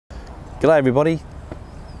G'day everybody,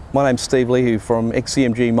 my name's Steve Leahy from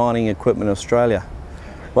XCMG Mining Equipment Australia.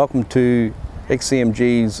 Welcome to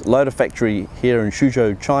XCMG's loader factory here in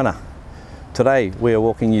Suzhou, China. Today we are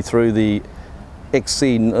walking you through the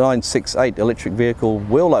XC968 electric vehicle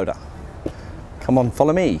wheel loader. Come on,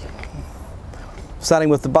 follow me. Starting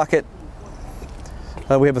with the bucket,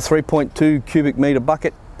 we have a 3.2 cubic metre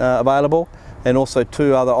bucket available, and also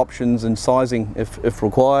two other options in sizing if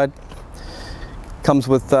required. Comes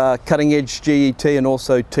with cutting edge GET and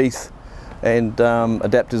also teeth and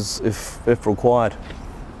adapters if required.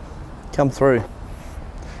 Come through.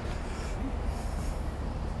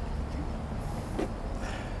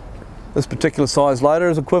 This particular size loader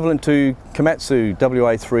is equivalent to Komatsu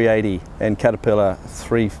WA380 and Caterpillar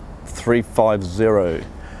 350.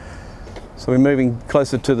 So we're moving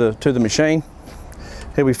closer to the machine.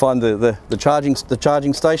 Here we find the charging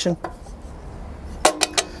station.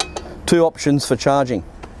 Two options for charging: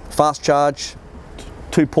 fast charge,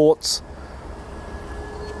 2 ports;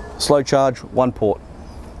 slow charge, 1 port.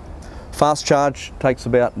 Fast charge takes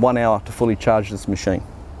about 1 hour to fully charge this machine.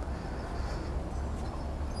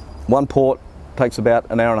 1 port takes about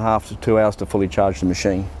 1.5 hours to 2 hours to fully charge the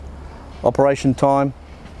machine. Operation time,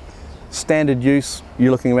 standard use,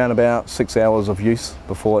 you're looking around about 6 hours of use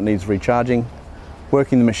before it needs recharging.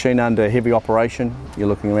 Working the machine under heavy operation, you're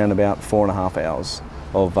looking around about 4.5 hours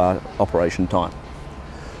of operation time.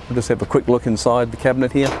 We'll just have a quick look inside the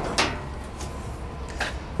cabinet here.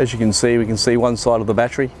 As you can see, we can see one side of the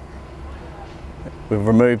battery. We've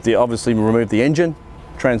obviously removed the engine,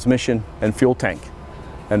 transmission and fuel tank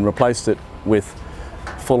and replaced it with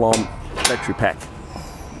full-on battery pack.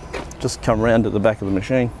 Just come around to the back of the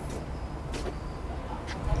machine.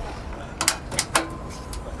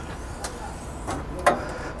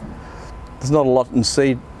 There's not a lot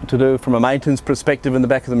to do from a maintenance perspective in the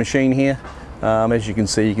back of the machine here. As you can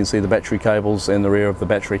see the battery cables and the rear of the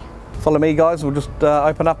battery. Follow me guys, we'll just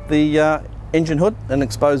open up the engine hood and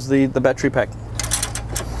expose the battery pack.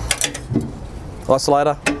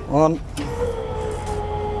 Isolator on.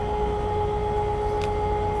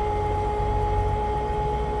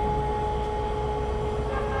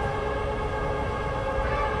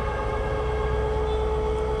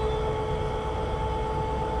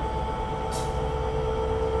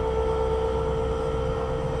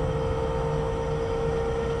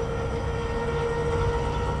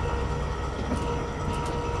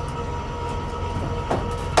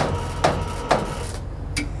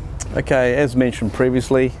 Okay, as mentioned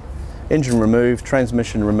previously, engine removed,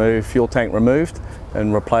 transmission removed, fuel tank removed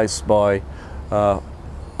and replaced by a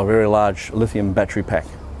very large lithium battery pack.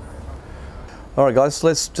 Alright guys,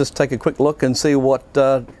 let's just take a quick look and see what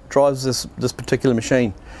drives this particular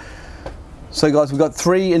machine. So guys, we've got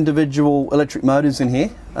 3 individual electric motors in here.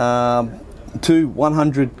 2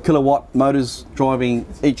 100 kilowatt motors driving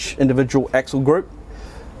each individual axle group,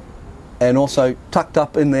 and also tucked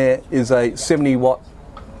up in there is a 70 watt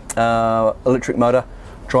electric motor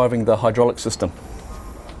driving the hydraulic system.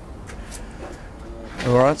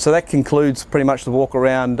 Alright, so that concludes pretty much the walk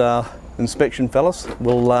around inspection, fellas.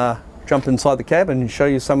 We'll jump inside the cab and show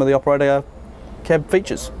you some of the operator cab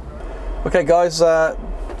features. Okay guys,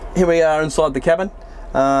 here we are inside the cabin.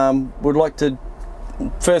 Would like to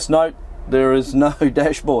first note there is no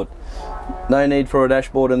dashboard. No need for a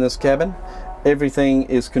dashboard in this cabin. Everything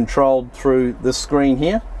is controlled through this screen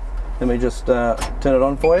here. Let me just turn it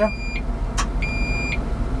on for you.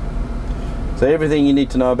 So everything you need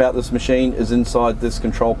to know about this machine is inside this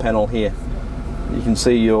control panel here. You can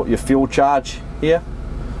see your fuel charge here,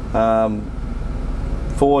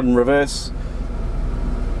 forward and reverse,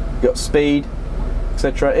 you've got speed,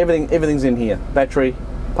 etc. Everything's in here. Battery,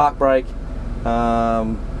 park brake,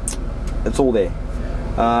 it's all there.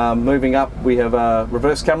 Moving up, we have a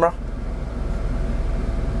reverse camera,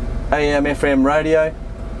 AM, FM radio,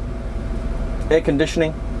 air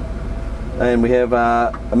conditioning, and we have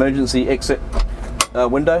emergency exit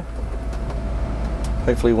window.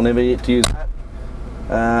 Hopefully we'll never get to use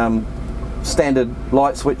that. Standard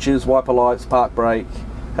light switches, wiper lights, park brake,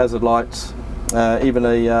 hazard lights, even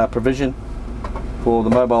a provision for the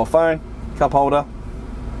mobile phone, cup holder,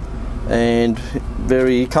 and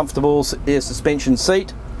very comfortable air suspension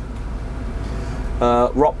seat.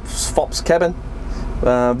 FOPS cabin.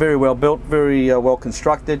 Very well built, very well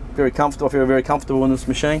constructed, very comfortable. I feel very comfortable in this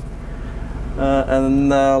machine. And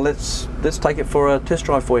let's take it for a test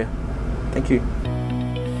drive for you. Thank you.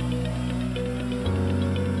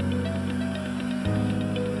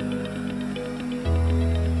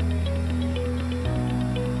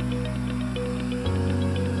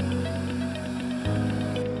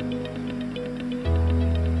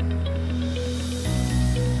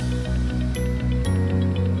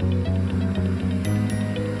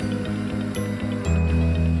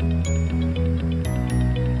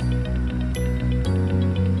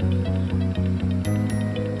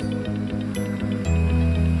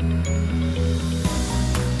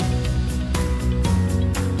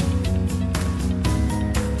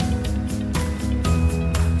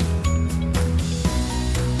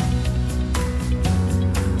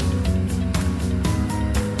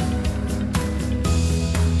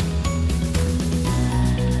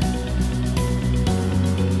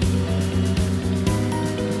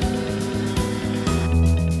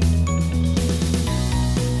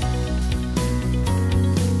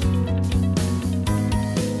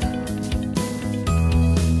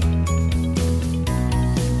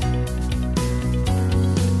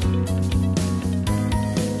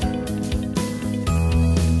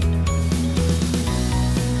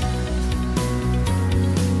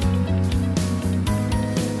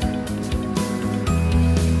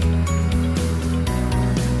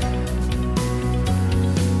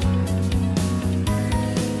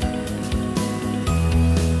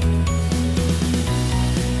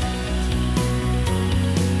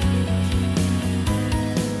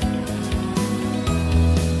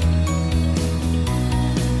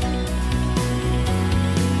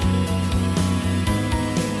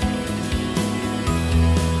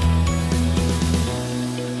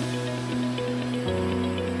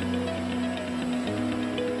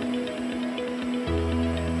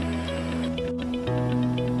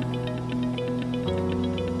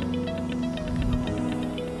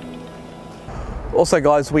 Also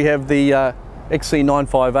guys, we have the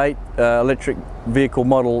XC958 electric vehicle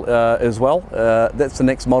model as well. That's the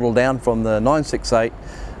next model down from the 968.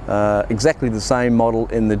 Exactly the same model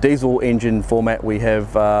in the diesel engine format we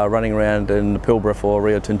have running around in the Pilbara for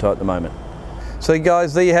Rio Tinto at the moment. So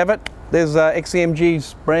guys, there you have it. There's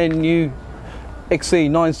XCMG's brand new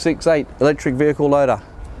XC968 electric vehicle loader.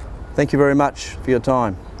 Thank you very much for your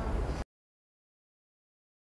time.